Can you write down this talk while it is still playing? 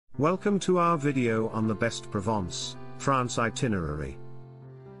Welcome to our video on the best Provence, France itinerary.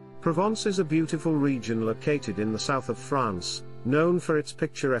 Provence is a beautiful region located in the south of France, known for its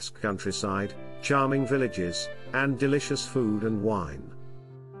picturesque countryside, charming villages, and delicious food and wine.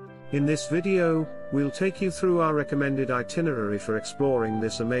 In this video, we'll take you through our recommended itinerary for exploring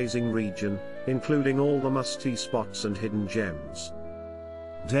this amazing region, including all the must-see spots and hidden gems.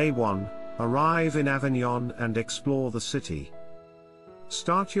 Day 1. Arrive in Avignon and explore the city.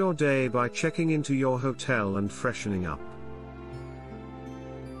 Start your day by checking into your hotel and freshening up.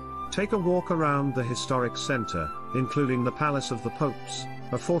 Take a walk around the historic center, including the Palace of the Popes,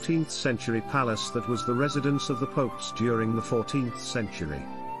 a 14th century palace that was the residence of the popes during the 14th century.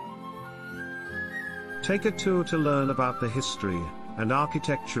 Take a tour to learn about the history and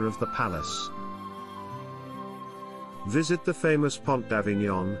architecture of the palace. Visit the famous Pont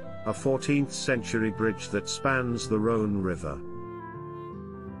d'Avignon, a 14th century bridge that spans the Rhône River.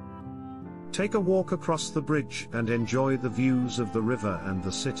 Take a walk across the bridge and enjoy the views of the river and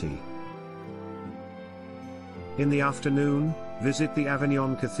the city. In the afternoon, visit the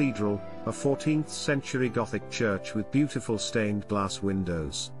Avignon Cathedral, a 14th century Gothic church with beautiful stained glass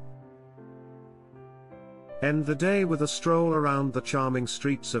windows. End the day with a stroll around the charming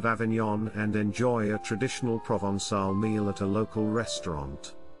streets of Avignon and enjoy a traditional Provençal meal at a local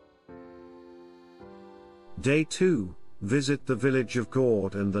restaurant. Day 2. Visit the village of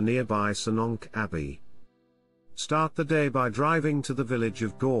Gordes and the nearby Senanque Abbey. Start the day by driving to the village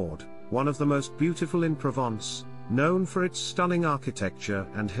of Gordes, one of the most beautiful in Provence, known for its stunning architecture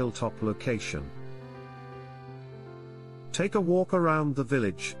and hilltop location. Take a walk around the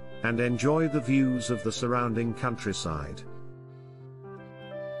village, and enjoy the views of the surrounding countryside.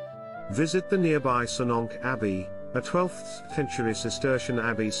 Visit the nearby Senanque Abbey, a 12th century Cistercian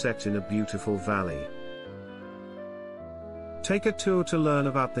abbey set in a beautiful valley. Take a tour to learn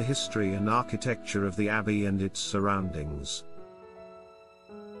about the history and architecture of the abbey and its surroundings.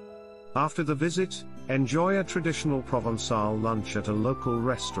 After the visit, enjoy a traditional Provençal lunch at a local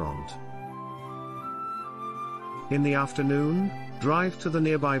restaurant. In the afternoon, drive to the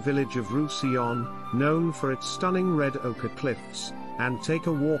nearby village of Roussillon, known for its stunning red ochre cliffs, and take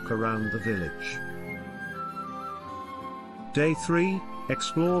a walk around the village. Day 3.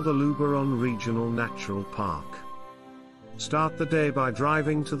 Explore the Luberon Regional Natural Park. Start the day by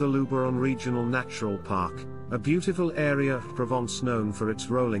driving to the Luberon Regional Natural Park, a beautiful area of Provence known for its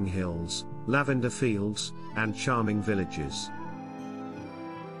rolling hills, lavender fields, and charming villages.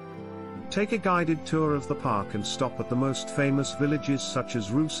 Take a guided tour of the park and stop at the most famous villages such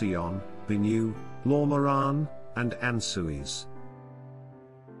as Roussillon, Avignon, Luberon, and Aix-en-Provence.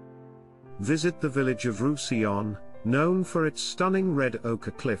 Visit the village of Roussillon, known for its stunning red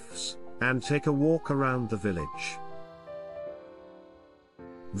ochre cliffs, and take a walk around the village.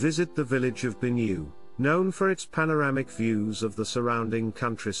 Visit the village of Avignon, known for its panoramic views of the surrounding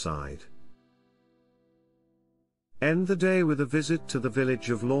countryside. End the day with a visit to the village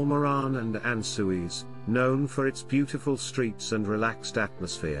of Luberon and Aix-en-Provence, known for its beautiful streets and relaxed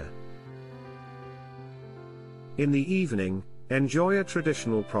atmosphere. In the evening, enjoy a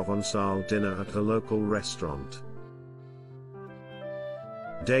traditional Provençal dinner at a local restaurant.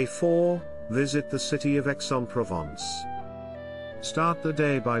 Day 4. Visit the city of Aix-en-Provence. Start the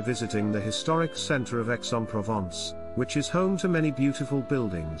day by visiting the historic center of Aix-en-Provence, which is home to many beautiful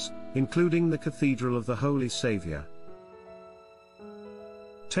buildings, including the Cathedral of the Holy Saviour.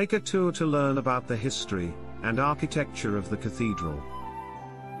 Take a tour to learn about the history and architecture of the cathedral.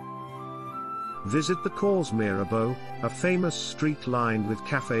 Visit the Cours Mirabeau, a famous street lined with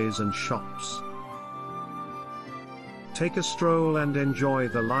cafes and shops. Take a stroll and enjoy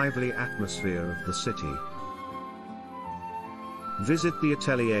the lively atmosphere of the city. Visit the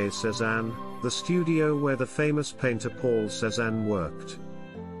Atelier Cézanne, the studio where the famous painter Paul Cézanne worked.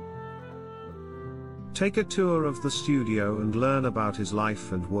 Take a tour of the studio and learn about his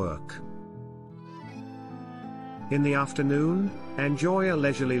life and work. In the afternoon, enjoy a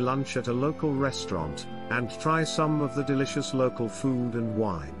leisurely lunch at a local restaurant, and try some of the delicious local food and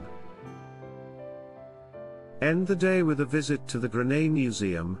wine. End the day with a visit to the Grenade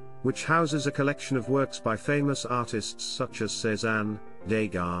Museum, which houses a collection of works by famous artists such as Cézanne,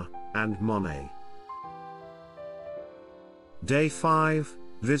 Degas, and Monet. Day 5.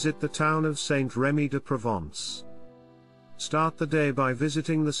 Visit the town of Saint-Rémy-de-Provence. Start the day by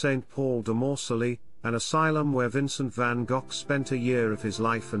visiting the Saint Paul de Mausolée, an asylum where Vincent van Gogh spent a year of his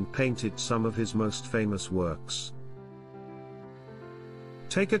life and painted some of his most famous works.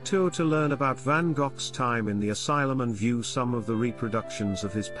 Take a tour to learn about Van Gogh's time in the asylum and view some of the reproductions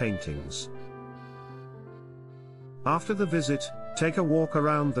of his paintings. After the visit, Take a walk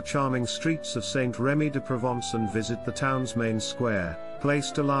around the charming streets of Saint-Rémy-de-Provence and visit the town's main square,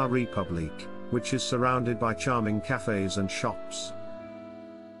 Place de la République, which is surrounded by charming cafes and shops.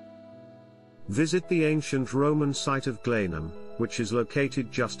 Visit the ancient Roman site of Glanum, which is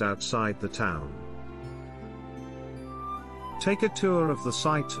located just outside the town. Take a tour of the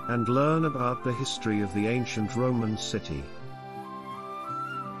site and learn about the history of the ancient Roman city.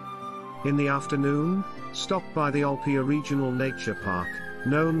 In the afternoon, stop by the Luberon Regional Nature Park,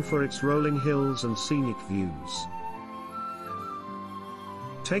 known for its rolling hills and scenic views.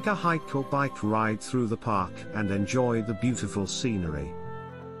 Take a hike or bike ride through the park and enjoy the beautiful scenery.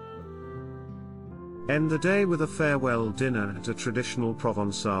 End the day with a farewell dinner at a traditional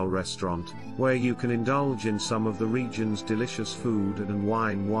Provençal restaurant, where you can indulge in some of the region's delicious food and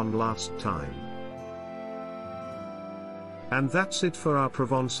wine one last time. And that's it for our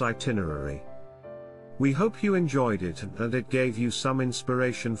Provence itinerary. We hope you enjoyed it and it gave you some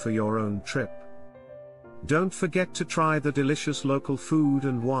inspiration for your own trip. Don't forget to try the delicious local food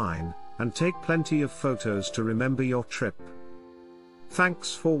and wine, and take plenty of photos to remember your trip.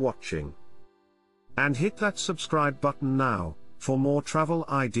 Thanks for watching. And hit that subscribe button now, for more travel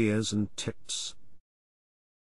ideas and tips.